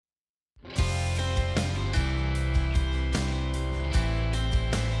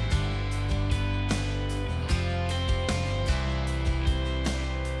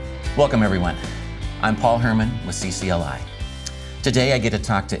Welcome everyone. I'm Paul Herman with CCLI. Today I get to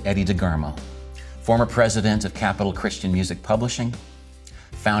talk to Eddie DeGarmo, former president of Capital Christian Music Publishing,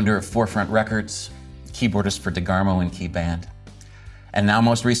 founder of Forefront Records, keyboardist for DeGarmo Key Band, and now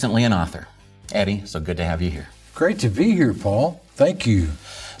most recently an author. Eddie, so good to have you here. Great to be here, Paul. Thank you.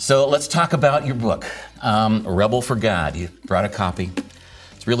 So let's talk about your book, A Rebel for God. You brought a copy.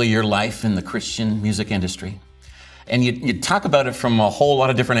 It's really your life in the Christian music industry. And you talk about it from a whole lot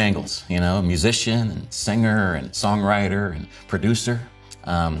of different angles, you know, musician and singer and songwriter and producer,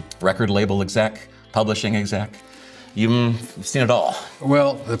 record label exec, publishing exec. You've seen it all.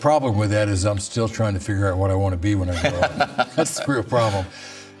 Well, the problem with that is I'm still trying to figure out what I want to be when I grow up. That's the real problem.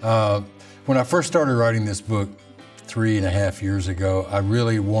 When I first started writing this book 3.5 years ago, I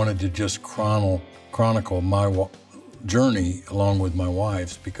really wanted to just chronicle my journey along with my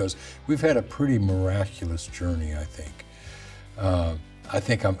wife's, because we've had a pretty miraculous journey, I think. I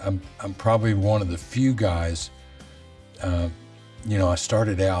think I'm probably one of the few guys, you know, I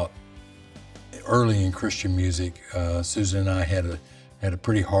started out early in Christian music. Susan and I had a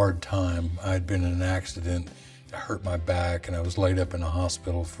pretty hard time. I had been in an accident, I hurt my back, and I was laid up in a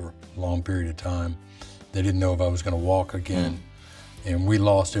hospital for a long period of time. They didn't know if I was going to walk again. And we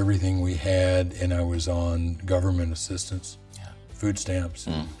lost everything we had, and I was on government assistance, food stamps,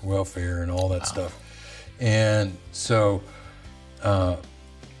 and welfare, and all that stuff. And so that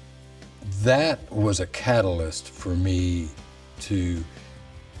was a catalyst for me to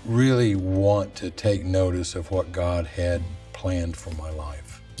really want to take notice of what God had planned for my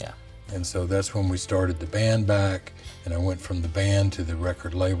life. Yeah. And so that's when we started the band back, and I went from the band to the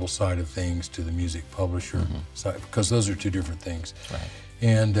record label side of things to the music publisher side, because those are two different things. Right.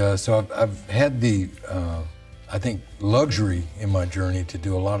 And so I've had the, I think, luxury in my journey to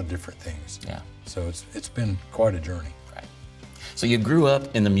do a lot of different things. Yeah. So it's been quite a journey. Right. So you grew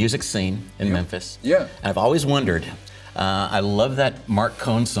up in the music scene in Memphis. Yeah. And I've always wondered, I love that Mark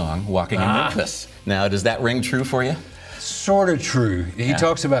Cohn song, Walking in Memphis. Now, does that ring true for you? Sort of true. He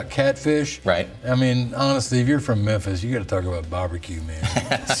talks about catfish. Right. I mean, honestly, if you're from Memphis, you got to talk about barbecue,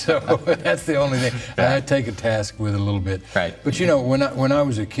 man. So that's the only thing. I take a task with a little bit. Right. But you know, when I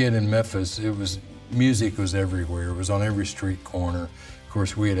was a kid in Memphis, music was everywhere. It was on every street corner. Of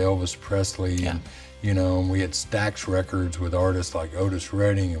course, we had Elvis Presley, and you know, and we had Stax Records with artists like Otis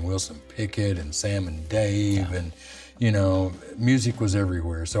Redding and Wilson Pickett and Sam and Dave, and you know, music was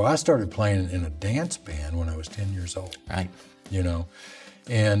everywhere. So I started playing in a dance band when I was 10 years old. Right. You know,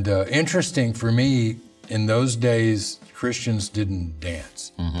 and interesting for me, in those days, Christians didn't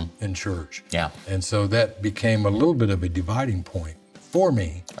dance in church. Yeah. And so that became a little bit of a dividing point for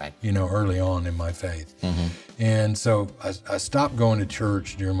me, you know, early on in my faith. And so I stopped going to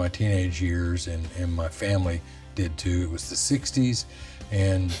church during my teenage years, and my family did too. It was the 60s,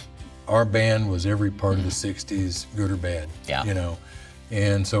 and our band was every part of the 60s, good or bad, you know.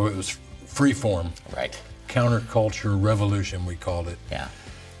 And so it was free form. Right. Counterculture revolution, we called it. Yeah.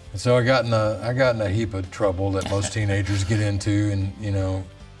 And so I got in a heap of trouble that most teenagers get into, and you know,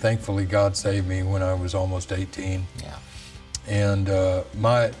 thankfully God saved me when I was almost 18. Yeah. And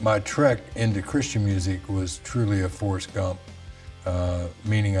my trek into Christian music was truly a Forrest Gump,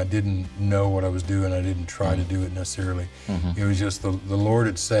 meaning I didn't know what I was doing. I didn't try to do it necessarily. It was just the Lord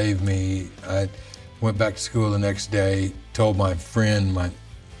had saved me. I went back to school the next day, told my friend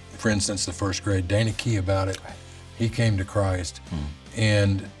since the first grade, Dana Key, about it. He came to Christ.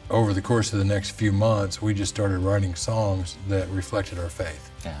 And over the course of the next few months, we just started writing songs that reflected our faith.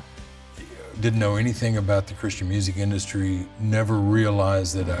 Yeah. Didn't know anything about the Christian music industry, never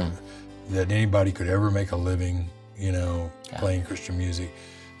realized that that anybody could ever make a living, you know, playing Christian music.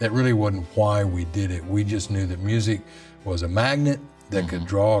 That really wasn't why we did it. We just knew that music was a magnet that could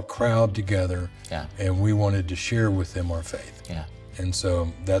draw a crowd together, and we wanted to share with them our faith. Yeah. And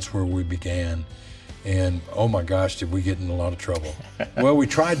so that's where we began. And oh my gosh, did we get in a lot of trouble. Well, we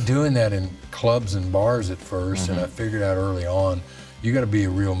tried doing that in clubs and bars at first, and I figured out early on, you got to be a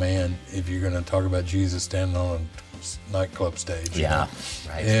real man if you're going to talk about Jesus standing on a nightclub stage. Yeah,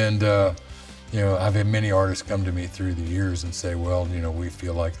 right. And you know, I've had many artists come to me through the years and say, well, you know, we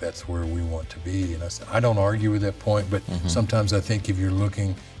feel like that's where we want to be. And I said, I don't argue with that point, but sometimes I think if you're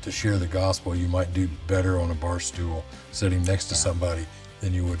looking to share the gospel, you might do better on a bar stool sitting next to somebody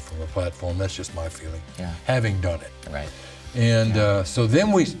than you would from a platform. That's just my feeling, having done it. Right. And so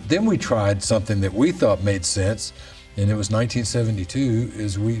then we tried something that we thought made sense. And it was 1972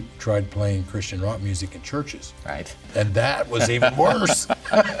 as we tried playing Christian rock music in churches. Right. And that was even worse.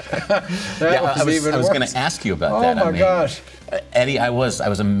 I was going to ask you about that. Oh my gosh. Eddie, I was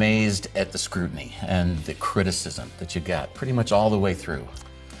amazed at the scrutiny and the criticism that you got pretty much all the way through.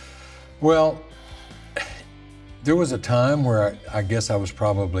 Well, there was a time where I guess I was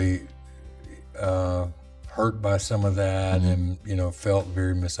probably hurt by some of that, and felt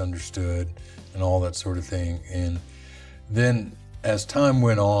very misunderstood and all that sort of thing. And then as time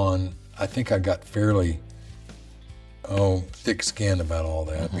went on, I think I got fairly thick-skinned about all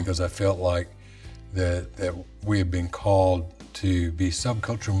that, because I felt like that we had been called to be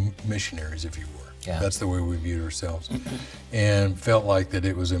subcultural missionaries, if you were. Yeah. That's the way we viewed ourselves. And felt like that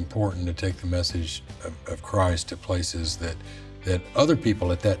it was important to take the message of Christ to places that other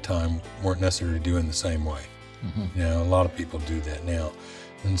people at that time weren't necessarily doing the same way. A lot of people do that now.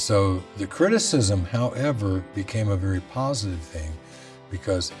 And so the criticism, however, became a very positive thing,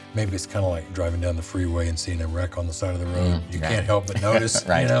 because maybe it's kind of like driving down the freeway and seeing a wreck on the side of the road. You can't help but notice,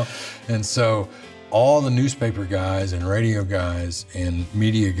 Right. And so all the newspaper guys and radio guys and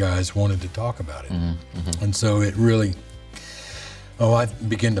media guys wanted to talk about it. And so it really, I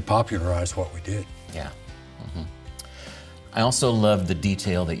began to popularize what we did. Yeah. I also loved the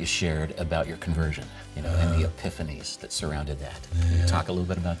detail that you shared about your conversion, and the epiphanies that surrounded that. Can you talk a little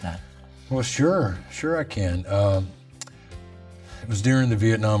bit about that? Well, sure I can. It was during the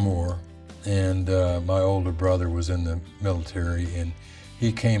Vietnam War, and my older brother was in the military, and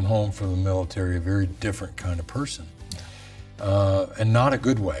he came home from the military a very different kind of person, and not a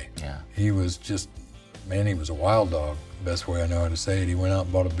good way. Yeah. He was just, he was a wild dog, best way I know how to say it. He went out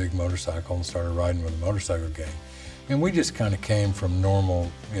and bought a big motorcycle and started riding with a motorcycle gang. And we just kind of came from normal,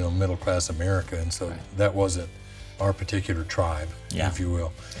 middle-class America, and so that wasn't our particular tribe, if you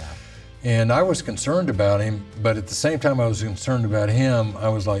will. Yeah. And I was concerned about him, but at the same time I was concerned about him, I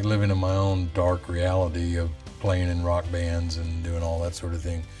was like living in my own dark reality of playing in rock bands and doing all that sort of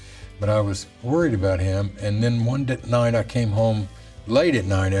thing. But I was worried about him, and then one night I came home late at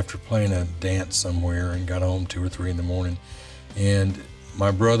night after playing a dance somewhere, and got home 2 or 3 in the morning, and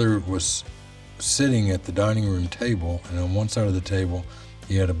my brother was sitting at the dining room table, and on one side of the table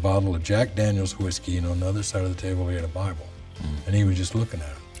he had a bottle of Jack Daniel's whiskey, and on the other side of the table he had a Bible. And he was just looking at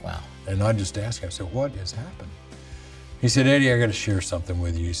him. Wow. And I just asked him, I said, what has happened? He said, Eddie, I got to share something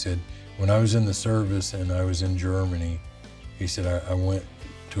with you. He said, when I was in the service and I was in Germany, he said, I went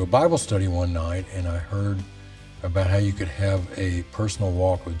to a Bible study one night, and I heard about how you could have a personal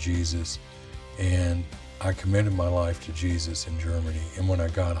walk with Jesus, and I committed my life to Jesus in Germany. And when I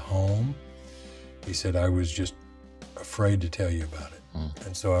got home, he said, I was just afraid to tell you about it.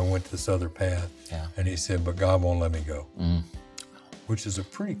 And so I went this other path. Yeah. And he said, but God won't let me go. Which is a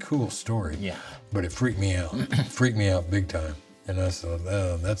pretty cool story. Yeah. But it freaked me out. Freaked me out big time. And I thought,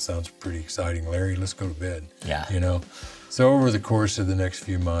 oh, that sounds pretty exciting, Larry. Let's go to bed. Yeah. So over the course of the next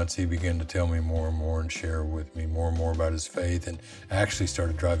few months, he began to tell me more and more and share with me more and more about his faith, and actually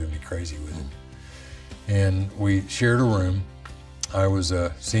started driving me crazy with it. And we shared a room. I was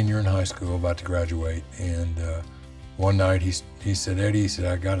a senior in high school, about to graduate, and one night he said, Eddie, he said,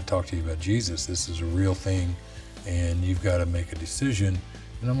 I got to talk to you about Jesus. This is a real thing, and you've got to make a decision.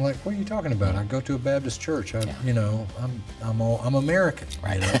 And I'm like, what are you talking about? I go to a Baptist church. I'm American.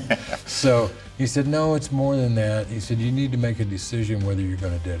 Right. So he said, no, it's more than that. He said, you need to make a decision whether you're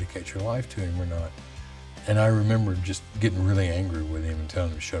going to dedicate your life to him or not. And I remember just getting really angry with him and telling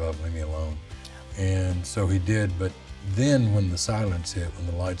him to shut up, leave me alone. And so he did. But then when the silence hit, when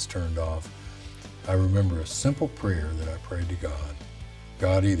the lights turned off, I remember a simple prayer that I prayed to God.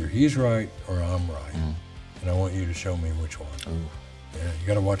 God, either he's right or I'm right. And I want you to show me which one. Ooh. Yeah, you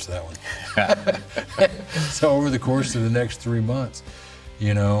got to watch that one. So over the course of the next 3 months,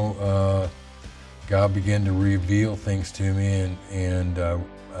 God began to reveal things to me, and I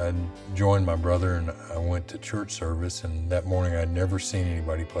joined my brother, and I went to church service. And that morning, I'd never seen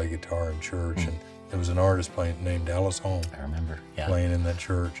anybody play guitar in church, and there was an artist named Dallas Holm. I remember. Yeah. Playing in that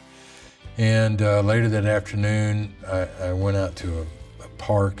church. And later that afternoon, I went out to a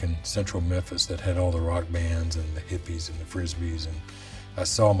park in central Memphis that had all the rock bands and the hippies and the frisbees, and I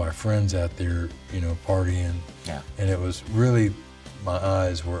saw my friends out there, partying. Yeah. And it was really, my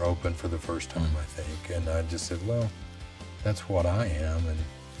eyes were open for the first time, I think. And I just said, well, that's what I am, and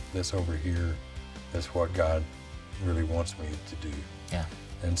this over here, that's what God really wants me to do. Yeah.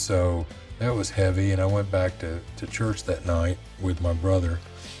 And so that was heavy, and I went back to church that night with my brother.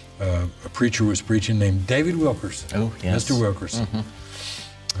 A preacher was preaching named David Wilkerson. Oh, yes. Mr. Wilkerson.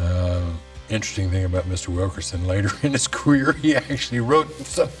 Interesting thing about Mr. Wilkerson, later in his career, he actually wrote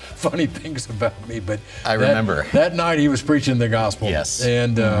some funny things about me. But I remember that night he was preaching the gospel. Yes.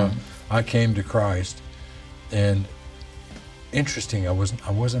 And I came to Christ, and interesting, I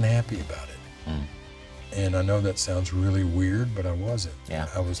wasn't happy about it. And I know that sounds really weird, but I wasn't. Yeah.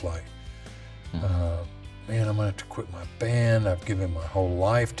 I was like, man, I'm gonna have to quit my band. I've given my whole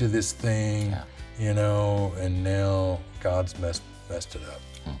life to this thing, you know, and now God's messed it up.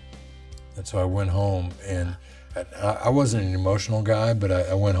 And so I went home, and I wasn't an emotional guy, but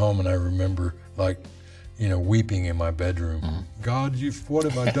I went home and I remember, like, you know, weeping in my bedroom. God, what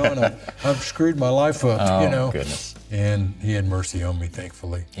have I done? I've screwed my life up, you know. Goodness. And he had mercy on me,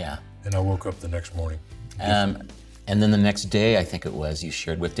 thankfully. Yeah. And I woke up the next morning. And then the next day, I think it was, you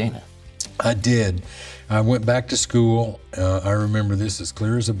shared with Dana. I did. I went back to school. I remember this as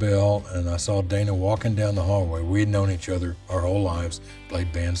clear as a bell, and I saw Dana walking down the hallway. We had known each other our whole lives,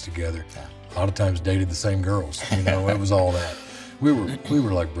 played bands together. A lot of times dated the same girls, you know, it was all that. We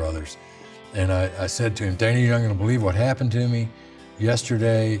were like brothers. And I said to him, Dana, you're not gonna believe what happened to me.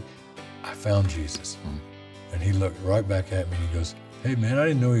 Yesterday, I found Jesus. And he looked right back at me and he goes, hey man, I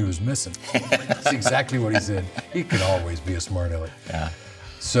didn't know he was missing. That's exactly what he said. He can always be a smart aleck. Yeah.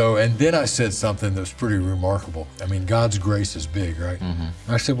 So, and then I said something that was pretty remarkable. I mean, God's grace is big, right?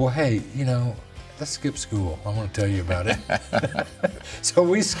 I said, well, hey, you know, let's skip school. I want to tell you about it. So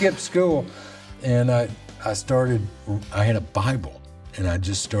we skipped school, and I had a Bible, and I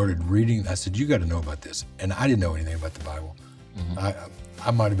just started reading. I said, you got to know about this. And I didn't know anything about the Bible.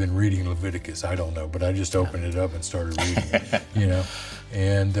 I might have been reading Leviticus, I don't know, but I just opened it up and started reading it, you know.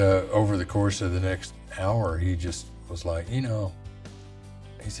 And over the course of the next hour, he just was like, you know,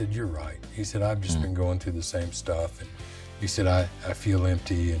 he said, you're right. He said, I've just been going through the same stuff. And he said, I feel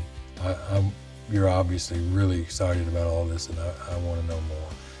empty, and you're obviously really excited about all this, and I want to know more.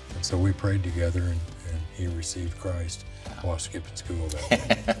 And so we prayed together, and he received Christ while skipping school that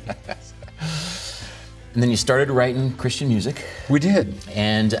day. And then you started writing Christian music. We did.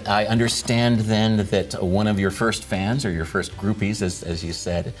 And I understand then that one of your first fans, or your first groupies, as you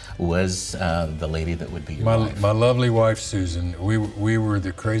said, was the lady that would be your wife. My lovely wife, Susan. We were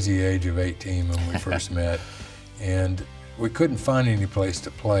the crazy age of 18 when we first met. And we couldn't find any place to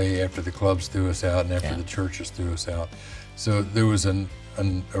play after the clubs threw us out and after the churches threw us out. So there was a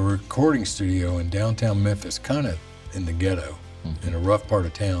recording studio in downtown Memphis, kind of in the ghetto, in a rough part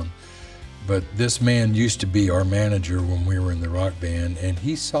of town. But this man used to be our manager when we were in the rock band, and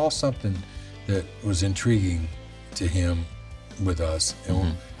he saw something that was intriguing to him with us,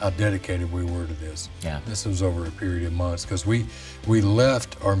 and how dedicated we were to this. Yeah. This was over a period of months, because we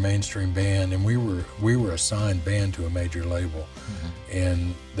left our mainstream band, and we were assigned band to a major label,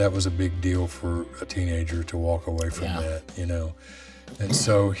 and that was a big deal for a teenager to walk away from that, you know. And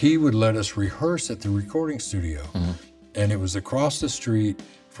so he would let us rehearse at the recording studio, and it was across the street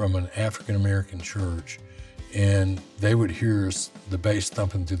from an African-American church, and they would hear us, the bass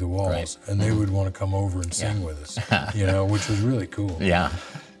thumping through the walls, and they would want to come over and sing with us, you know, which was really cool. Yeah.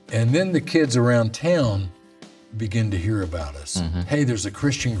 And then the kids around town begin to hear about us. Hey, there's a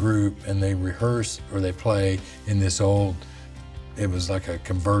Christian group, and they rehearse or they play in this old, it was like a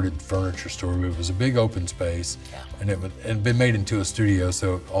converted furniture store. It was a big open space, and it had been made into a studio,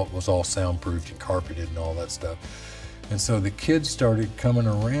 so it was all soundproofed and carpeted and all that stuff. And so the kids started coming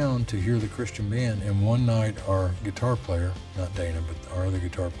around to hear the Christian band, and one night our guitar player, not Dana, but our other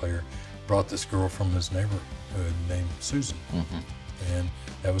guitar player, brought this girl from his neighborhood named Susan. And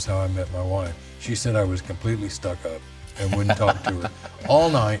that was how I met my wife. She said I was completely stuck up and wouldn't talk to her all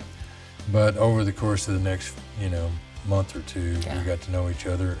night, but over the course of the next, you know, month or two, we got to know each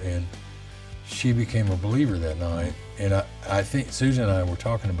other, and she became a believer that night. And I think Susan and I were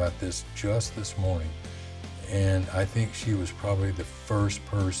talking about this just this morning. And I think she was probably the first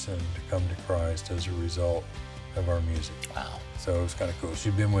person to come to Christ as a result of our music. Wow. So it was kind of cool.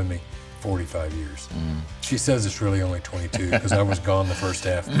 She'd been with me 45 years. She says it's really only 22 because I was gone the first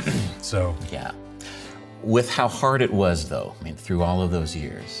half. So. Yeah. With how hard it was, though, I mean, through all of those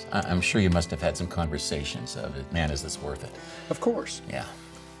years, I'm sure you must have had some conversations of, man, is this worth it? Of course. Yeah.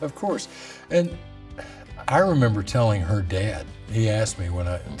 Of course. And I remember telling her dad, he asked me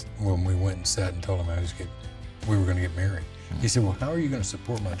when we went and sat and told him we were going to get married. He said, well, how are you going to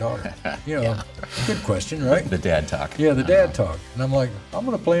support my daughter? You know, good question, right? The dad talk. Yeah, the dad talk. And I'm like, I'm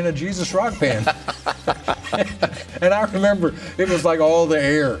going to play in a Jesus rock band. And I remember it was like all the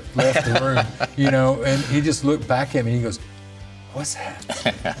air left the room, you know, and he just looked back at me and he goes, what's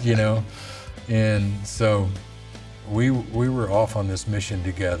that? You know? And so we were off on this mission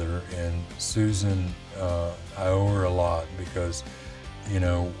together, and Susan, I owe her a lot because, you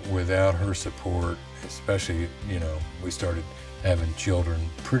know, without her support, especially, you know, we started having children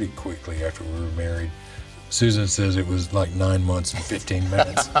pretty quickly after we were married. Susan says it was like 9 months and 15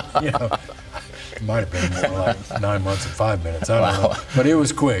 minutes. You know, it might have been more like 9 months and 5 minutes. I don't know, but it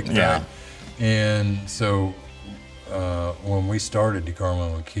was quick. Yeah. Right? And so when we started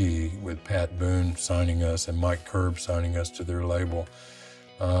DeGarmo Key with Pat Boone signing us and Mike Curb signing us to their label,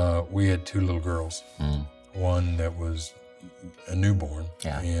 we had 2 little girls. One that was a newborn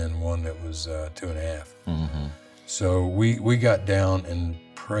and one that was 2.5. So we got down and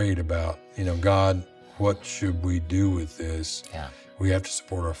prayed about, you know, God, what should we do with this? We have to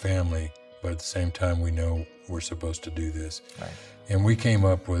support our family, but at the same time, we know we're supposed to do this. And we came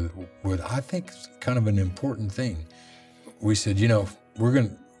up with I think, kind of an important thing. We said, you know,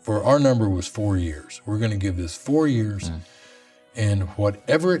 for our number was 4 years. We're going to give this 4 years, and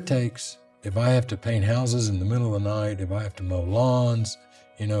whatever it takes, if I have to paint houses in the middle of the night, if I have to mow lawns,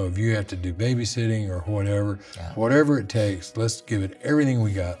 you know, if you have to do babysitting or whatever, whatever it takes, let's give it everything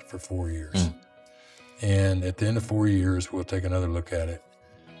we got for 4 years. And at the end of 4 years, we'll take another look at it.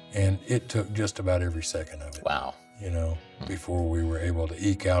 And it took just about every second of it. Wow. You know, before we were able to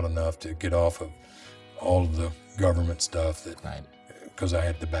eke out enough to get off of all of the government stuff that, because I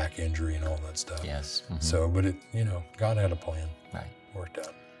had the back injury and all that stuff. So, but it, you know, God had a plan. Worked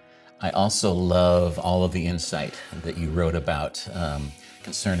out. I also love all of the insight that you wrote about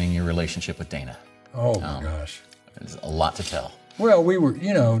concerning your relationship with Dana. Oh my gosh. There's a lot to tell. Well, we were,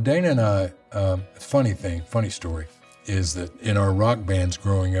 you know, Dana and I, funny story, is that in our rock bands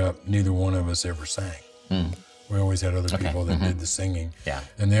growing up, neither one of us ever sang. We always had other people that did the singing.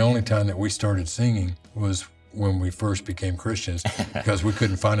 And the only time that we started singing was when we first became Christians, because we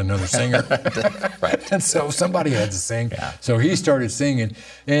couldn't find another singer. And so somebody had to sing. So he started singing,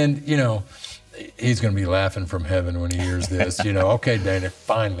 and you know, he's going to be laughing from heaven when he hears this. You know, okay, Dana,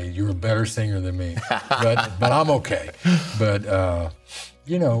 finally, you're a better singer than me, but I'm okay. But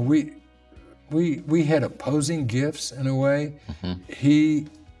you know, we had opposing gifts in a way. He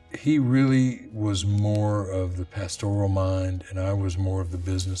really was more of the pastoral mind, and I was more of the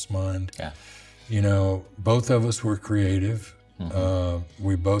business mind. You know, both of us were creative.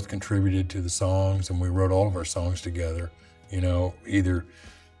 We both contributed to the songs, and we wrote all of our songs together. You know, either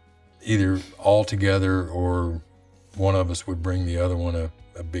all together, or one of us would bring the other one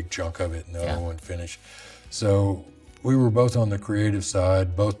a big chunk of it, and the other one finish. So we were both on the creative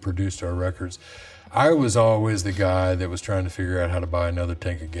side, both produced our records. I was always the guy that was trying to figure out how to buy another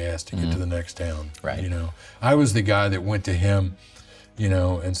tank of gas to get to the next town. You know, I was the guy that went to him, you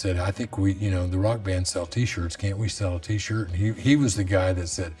know, and said, I think you know, the rock band sell T-shirts. Can't we sell a T-shirt? And he was the guy that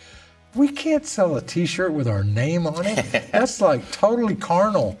said, we can't sell a T-shirt with our name on it. That's like totally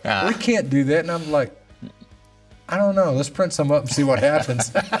carnal. We can't do that. And I'm like, I don't know. Let's print some up and see what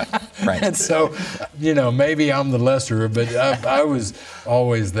happens. And so, you know, maybe I'm the lesser, but I was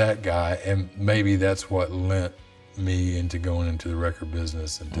always that guy, and maybe that's what lent me into going into the record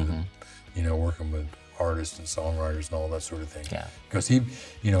business and to the, you know, working with artists and songwriters and all that sort of thing. Because he,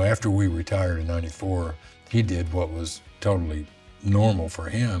 you know, after we retired in '94, he did what was totally normal for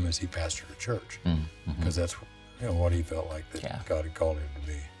him, is he pastored a church, because that's, you know, what he felt like that God had called him to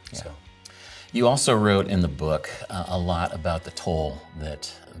be. So. You also wrote in the book a lot about the toll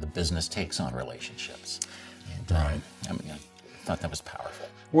that the business takes on relationships. And, I mean, I thought that was powerful.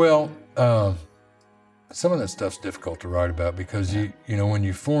 Well, some of that stuff's difficult to write about, because you know, when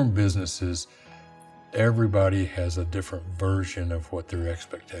you form businesses, everybody has a different version of what their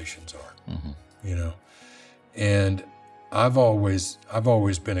expectations are. You know, and I've always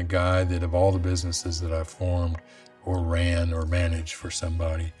been a guy that, of all the businesses that I've formed or ran or managed for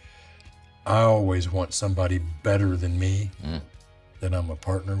somebody, I always want somebody better than me that I'm a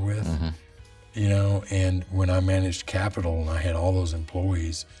partner with, you know. And when I managed Capitol and I had all those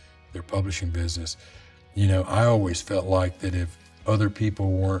employees, their publishing business, you know, I always felt like that if other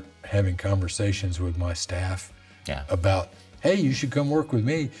people weren't having conversations with my staff about, hey, you should come work with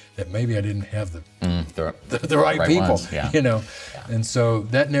me, that maybe I didn't have the right people, you know. And so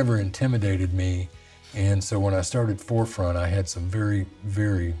that never intimidated me. And so when I started Forefront, I had some very,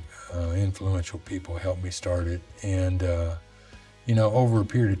 very influential people help me start it. And, you know, over a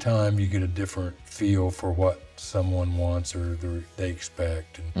period of time, you get a different feel for what someone wants or they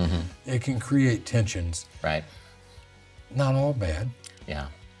expect. And it can create tensions. Not all bad.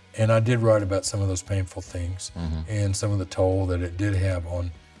 And I did write about some of those painful things and some of the toll that it did have on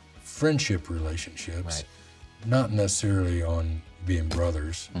friendship relationships, not necessarily on being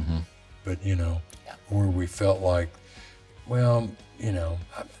brothers, but, you know, where we felt like, well, you know,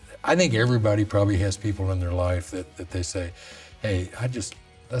 I think everybody probably has people in their life that they say, hey,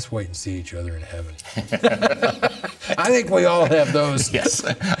 let's wait and see each other in heaven. I think we all have those. Yes,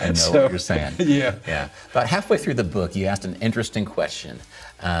 I know what you're saying. Yeah. About halfway through the book, you asked an interesting question.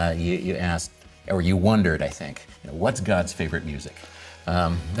 You asked, or you wondered, I think, you know, what's God's favorite music?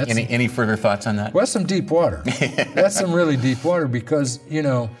 Any further thoughts on that? Well, that's some deep water. That's some really deep water because, you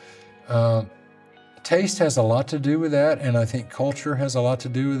know, taste has a lot to do with that, and I think culture has a lot to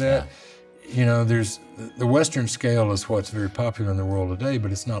do with that. Yeah. You know, there's the Western scale is what's very popular in the world today,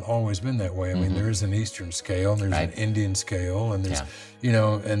 but it's not always been that way. I mean, there is an Eastern scale, and there's an Indian scale, and there's, you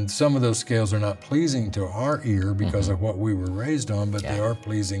know, and some of those scales are not pleasing to our ear because of what we were raised on, but they are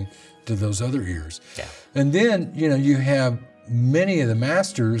pleasing to those other ears. Yeah. And then, you know, you have many of the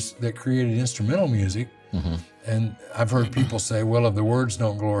masters that created instrumental music, and I've heard people say, well, if the words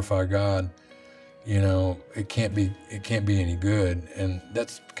don't glorify God, you know, it can't be any good. And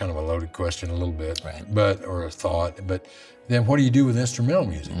that's kind of a loaded question a little bit, but, or a thought, but then what do you do with instrumental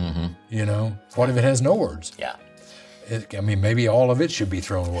music? You know, what if it has no words? Yeah. I mean, maybe all of it should be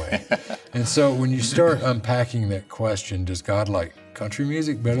thrown away. And so when you start unpacking that question, does God like country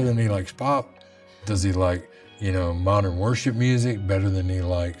music better than he likes pop? Does he like, you know, modern worship music better than he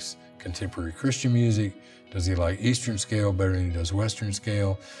likes contemporary Christian music? Does he like Eastern scale better than he does Western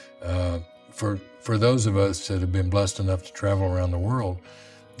scale? For those of us that have been blessed enough to travel around the world,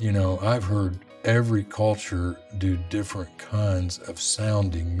 you know, I've heard every culture do different kinds of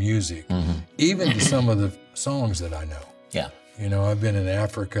sounding music, even to some of the songs that I know. Yeah. You know, I've been in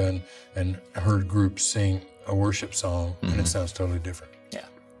Africa and heard groups sing a worship song, and it sounds totally different. Yeah.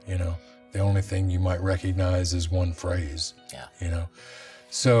 You know, the only thing you might recognize is one phrase. Yeah. You know,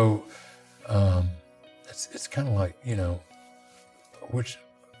 so it's kind of like, you know, which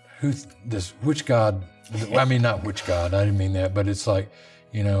God, I mean, not which God, I didn't mean that, but it's like,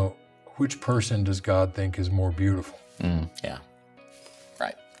 you know, which person does God think is more beautiful? Yeah,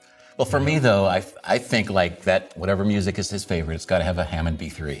 right. Well, for me though, I think like that, whatever music is his favorite, it's got to have a Hammond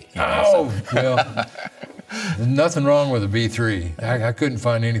B3. You know, well, there's nothing wrong with a B3. I couldn't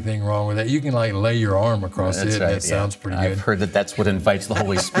find anything wrong with that. You can like lay your arm across it, and it sounds pretty good. I've heard that that's what invites the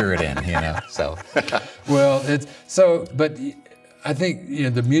Holy Spirit in, you know, so. Well, but I think, you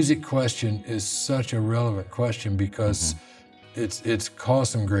know, the music question is such a relevant question because it's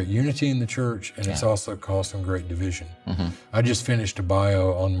caused some great unity in the church, and it's also caused some great division. I just finished a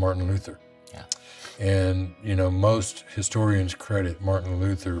bio on Martin Luther. Yeah. And, you know, most historians credit Martin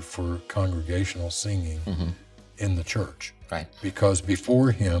Luther for congregational singing in the church. Right. Because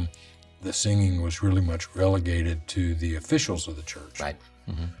before him, the singing was really much relegated to the officials of the church. Right.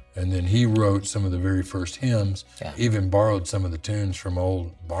 And then he wrote some of the very first hymns, even borrowed some of the tunes from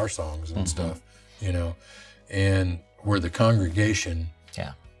old bar songs and stuff, you know, and where the congregation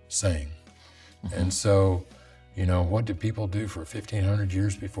sang. And so, you know, what did people do for 1,500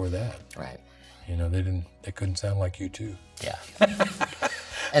 years before that? Right. You know, they couldn't sound like U2. Yeah.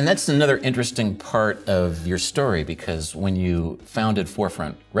 And that's another interesting part of your story, because when you founded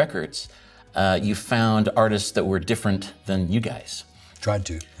Forefront Records, you found artists that were different than you guys. Tried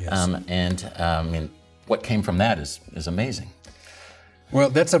to, yes. And what came from that is amazing. Well,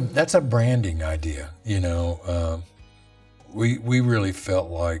 that's a branding idea, you know. We really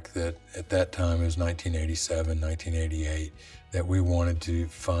felt like that at that time, it was 1987, 1988, that we wanted to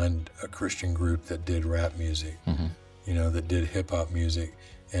find a Christian group that did rap music, you know, that did hip hop music,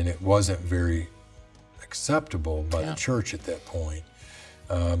 and it wasn't very acceptable by the church at that point,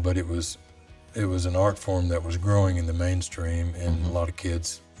 but it was an art form that was growing in the mainstream, and a lot of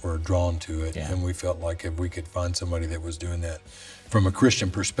kids were drawn to it. And we felt like if we could find somebody that was doing that from a Christian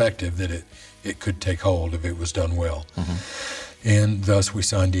perspective, that it could take hold if it was done well. And thus we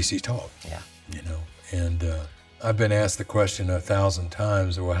signed DC Talk. Yeah. You know, and I've been asked the question 1,000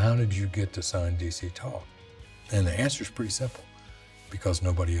 times, well, how did you get to sign DC Talk? And the answer is pretty simple, because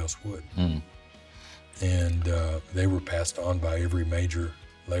nobody else would. And they were passed on by every major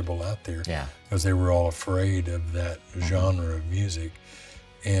label out there, because they were all afraid of that genre of music,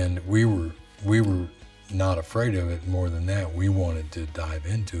 and we were not afraid of it. More than that, we wanted to dive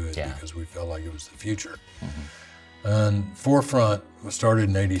into it because we felt like it was the future. And Forefront was started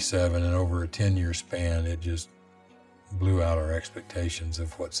in '87, and over a 10-year span, it just blew out our expectations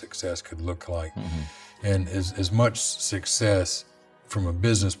of what success could look like. And as much success from a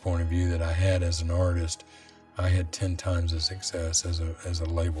business point of view that I had as an artist, I had 10 times the success as a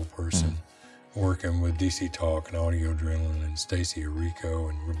label person, working with DC Talk and Audio Adrenaline and Stacey Arico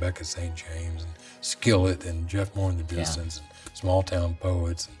and Rebecca St. James and Skillet and Jeff Moore and the Distance and Small Town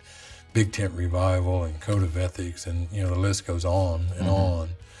Poets and Big Tent Revival and Code of Ethics, and you know, the list goes on and on.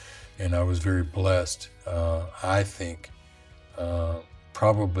 And I was very blessed. I think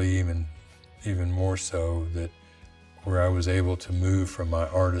probably even more so, that where I was able to move from my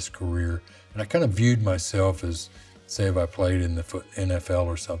artist career, and I kind of viewed myself as, say, if I played in the NFL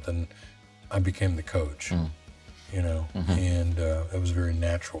or something, I became the coach. you know, and it was very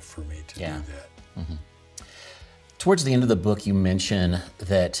natural for me to do that. Towards the end of the book, you mention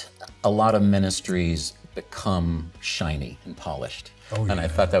that a lot of ministries become shiny and polished. Oh, and I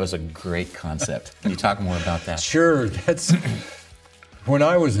thought that was a great concept. Can you talk more about that? Sure. That's when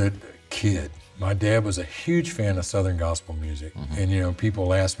I was a kid. My dad was a huge fan of Southern gospel music, and you know,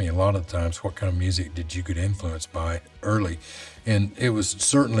 people ask me a lot of times, what kind of music did you get influenced by early? And it was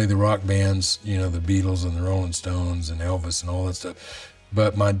certainly the rock bands, you know, the Beatles and the Rolling Stones and Elvis and all that stuff.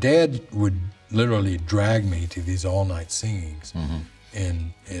 But my dad would literally drag me to these all-night singings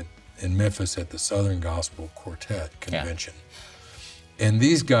in Memphis at the Southern Gospel Quartet Convention. And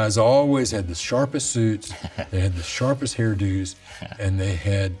these guys always had the sharpest suits, they had the sharpest hairdos, and they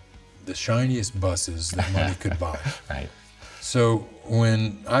had the shiniest buses that money could buy. Right. So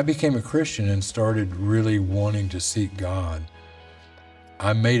when I became a Christian and started really wanting to seek God,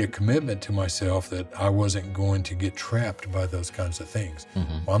 I made a commitment to myself that I wasn't going to get trapped by those kinds of things.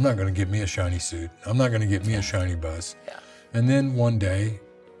 Well, I'm not going to get me a shiny suit. I'm not going to get me a shiny bus. And then one day,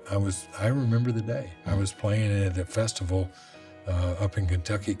 I remember the day. I was playing at a festival up in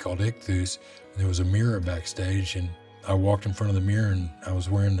Kentucky called Ichthus. And there was a mirror backstage, and I walked in front of the mirror and I was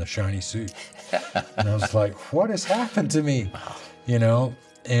wearing a shiny suit. And I was like, what has happened to me? You know,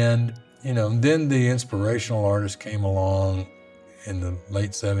 and you know, then the inspirational artists came along in the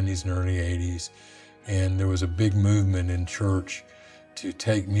late 70s and early 80s, and there was a big movement in church to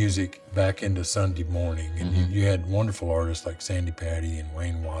take music back into Sunday morning. And you had wonderful artists like Sandy Patty and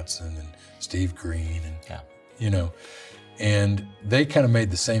Wayne Watson and Steve Green, and you know, and they kind of made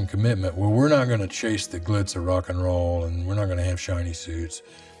the same commitment. Well, we're not going to chase the glitz of rock and roll, and we're not going to have shiny suits,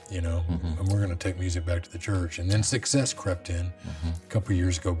 you know, and we're going to take music back to the church. And then success crept in. A couple of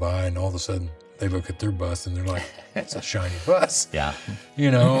years go by, and all of a sudden they look at their bus and they're like, it's a shiny bus.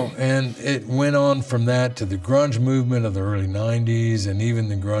 You know, and it went on from that to the grunge movement of the early 90s, and even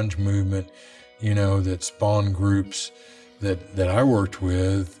the grunge movement, you know, that spawned groups that I worked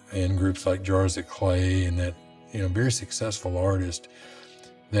with, and groups like Jars of Clay, and that, you know, very successful artists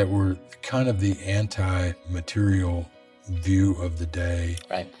that were kind of the anti-material view of the day.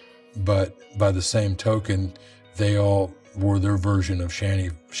 Right. But by the same token, they all wore their version of shiny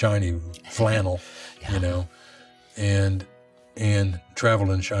flannel, you know, and traveled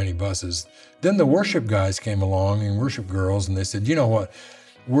in shiny buses. Then the worship guys came along, and worship girls, and they said, you know what,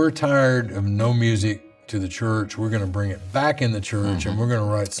 we're tired of no music to the church. We're going to bring it back in the church, and we're going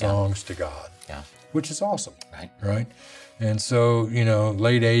to write songs to God. Which is awesome, right? And so, you know,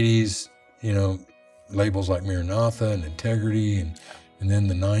 late 80s, you know, labels like Maranatha and Integrity, and then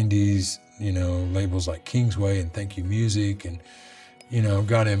the 90s, you know, labels like Kingsway and Thank You Music, and, you know,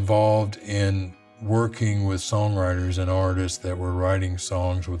 got involved in working with songwriters and artists that were writing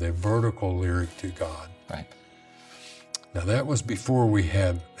songs with a vertical lyric to God. Right. Now that was before we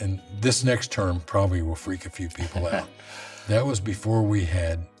had, and this next term probably will freak a few people out. That was before we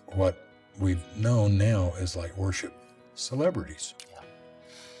had what we've known now as like worship celebrities,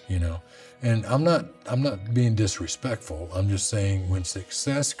 you know. And I'm not being disrespectful. I'm just saying when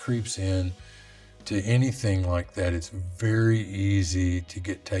success creeps in to anything like that, it's very easy to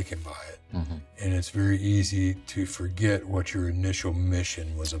get taken by it, and it's very easy to forget what your initial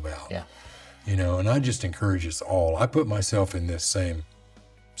mission was about. You know, and I just encourage us all. I put myself in this same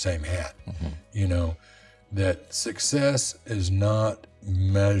hat. You know, that success is not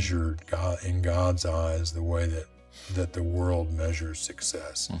measured in God's eyes the way that the world measures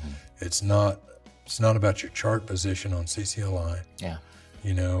success. It's not about your chart position on CCLI.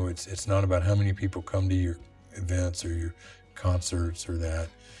 You know, it's not about how many people come to your events or your concerts or that.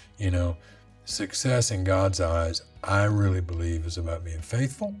 You know, success in God's eyes, I really believe, is about being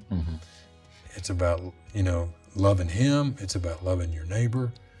faithful. It's about, you know, loving Him. It's about loving your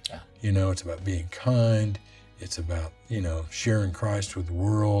neighbor. You know, it's about being kind. It's about, you know, sharing Christ with the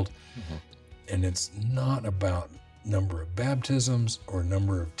world. And it's not about number of baptisms or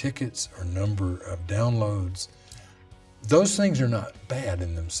number of tickets or number of downloads. Those things are not bad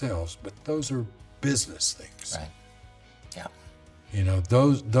in themselves, but those are business things. You know,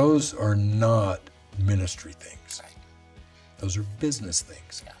 those are not ministry things. Those are business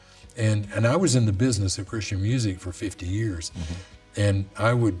things. And I was in the business of Christian music for 50 years. And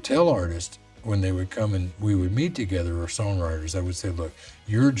I would tell artists, when they would come and we would meet together, or songwriters, I would say, look,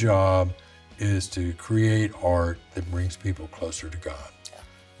 your job is to create art that brings people closer to God.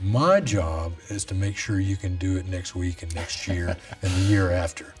 My job is to make sure you can do it next week and next year and the year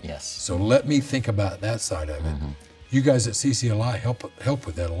after. So let me think about that side of it. You guys at CCLI help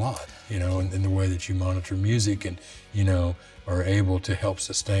with that a lot, you know, in the way that you monitor music and, you know, are able to help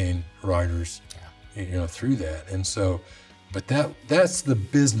sustain writers you know, through that. And so, but that's the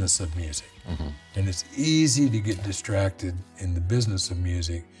business of music. And it's easy to get distracted in the business of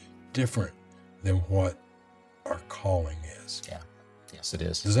music, different than what our calling is. Yeah. Yes, it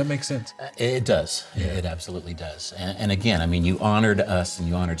is. Does that make sense? It does. Yeah. It absolutely does. And again, I mean, you honored us and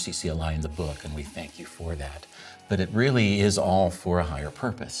you honored CCLI in the book, and we thank you for that. But it really is all for a higher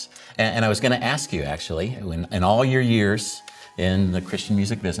purpose. And I was going to ask you, actually, in all your years in the Christian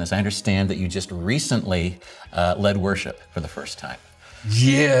music business, I understand that you just recently led worship for the first time.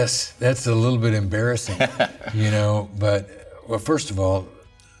 Yes, that's a little bit embarrassing, you know, but, well, first of all,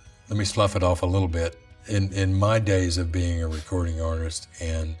 let me slough it off a little bit. In my days of being a recording artist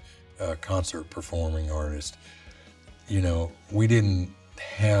and a concert performing artist, you know, we didn't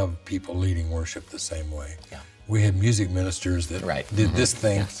have people leading worship the same way. Yeah. We had music ministers that did this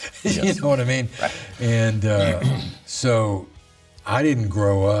thing, Yes. you know what I mean? Right. And so I didn't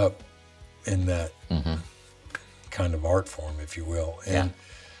grow up in that kind of art form, if you will. And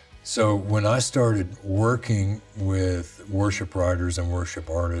so when I started working with worship writers and worship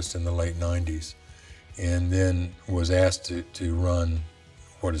artists in the late 90s, and then was asked to run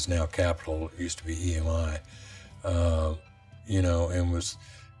what is now Capitol, it used to be EMI, you know, and was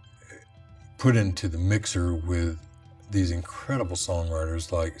put into the mixer with these incredible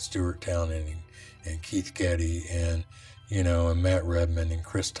songwriters like Stuart Townend and Keith Getty and, you know, and Matt Redman and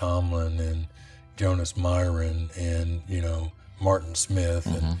Chris Tomlin and Jonas Myron and, you know, Martin Smith.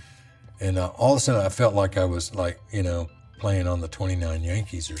 And all of a sudden I felt like I was like, you know, playing on the 29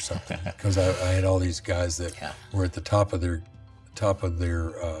 Yankees or something, because I had all these guys that were at the top of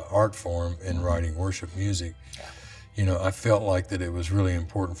their art form in writing worship music. You know, I felt like that it was really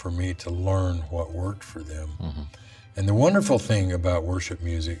important for me to learn what worked for them. And the wonderful thing about worship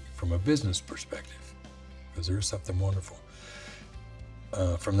music from a business perspective, because there is something wonderful,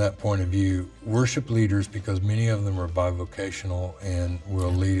 from that point of view, worship leaders, because many of them are bivocational and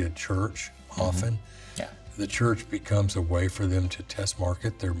will lead a church often, the church becomes a way for them to test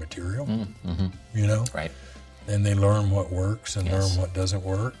market their material, you know? Right. And they learn what works and learn what doesn't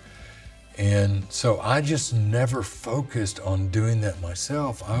work. And so I just never focused on doing that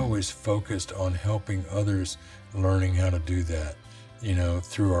myself. I always focused on helping others learning how to do that, you know,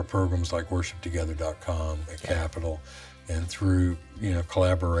 through our programs like worshiptogether.com at Capitol, and through, you know,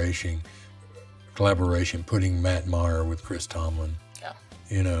 collaboration, putting Matt Meyer with Chris Tomlin,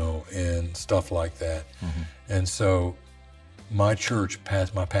 you know, and stuff like that. And so my church,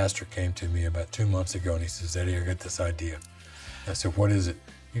 my pastor came to me about 2 months ago and he says, Eddie, I got this idea. I said, what is it?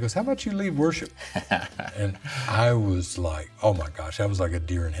 He goes, how about you lead worship? And I was like, oh my gosh, I was like a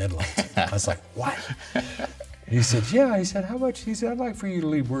deer in headlights. I was like, what? He said, yeah. He said, how about you? He said, I'd like for you to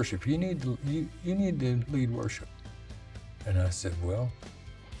lead worship. You need to lead worship. And I said, well,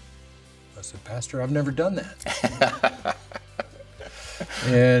 Pastor, I've never done that.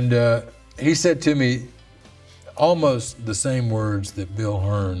 And he said to me almost the same words that Bill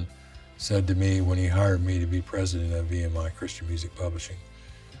Hearn said to me when he hired me to be president of EMI Christian Music Publishing.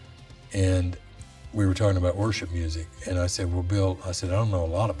 And we were talking about worship music. And I said, well, Bill, I don't know a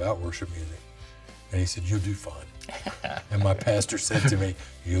lot about worship music. And he said, you'll do fine. And my pastor said to me,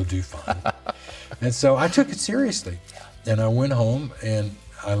 you'll do fine. And so I took it seriously. And I went home and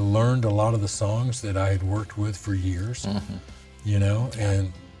I learned a lot of the songs that I had worked with for years, you know,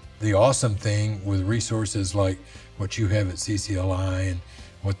 and the awesome thing with resources like what you have at CCLI and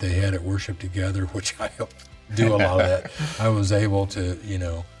what they had at Worship Together, which I helped do a lot of that, I was able to, you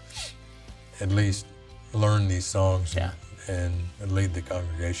know, at least learn these songs and lead the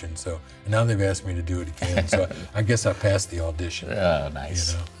congregation. So now they've asked me to do it again. So I guess I passed the audition. Oh,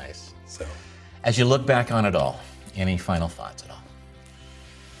 nice, you know? nice. So, as you look back on it all, any final thoughts at all?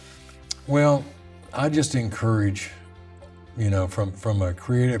 Well, I just encourage, you know, from a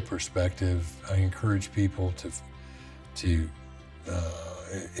creative perspective, I encourage people to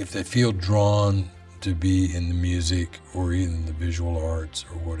if they feel drawn to be in the music or even the visual arts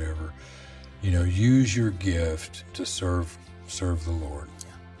or whatever, you know, use your gift to serve the Lord,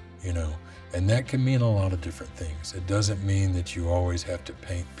 you know, and that can mean a lot of different things. It doesn't mean that you always have to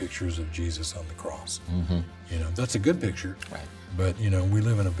paint pictures of Jesus on the cross. You know, that's a good picture, Right. but, you know, we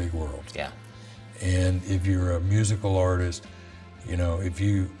live in a big world. Yeah. And if you're a musical artist, you know, if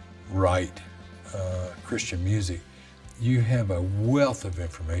you write Christian music, you have a wealth of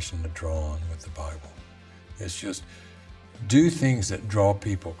information to draw on with the Bible. It's just do things that draw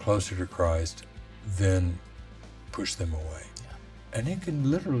people closer to Christ, then push them away. And it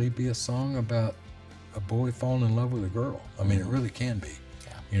can literally be a song about a boy falling in love with a girl. I mean, it really can be.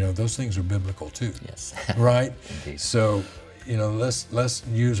 You know, those things are biblical too. Yes. Right? Indeed. So, you know, let's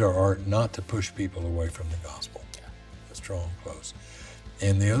use our art not to push people away from the gospel. Yeah. Let's draw them close.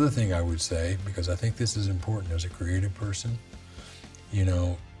 And the other thing I would say, because I think this is important as a creative person, you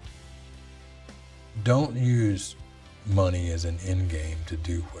know, don't use money as an end game to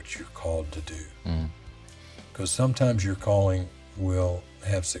do what you're called to do. Because sometimes your calling will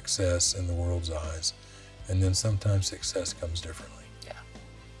have success in the world's eyes, and then sometimes success comes differently. Yeah.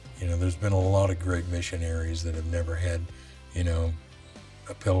 You know, there's been a lot of great missionaries that have never had, you know,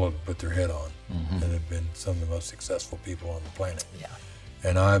 a pillow to put their head on, and have been some of the most successful people on the planet. Yeah.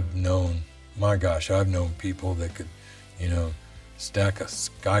 And I've known, my gosh, I've known people that could, you know, stack a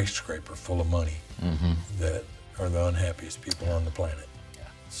skyscraper full of money that are the unhappiest people on the planet. Yeah.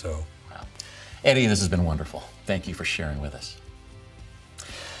 So. Wow. Eddie, this has been wonderful. Thank you for sharing with us.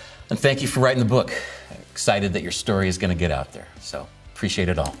 And thank you for writing the book. Excited that your story is going to get out there. So appreciate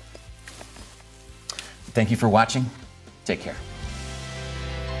it all. Thank you for watching. Take care.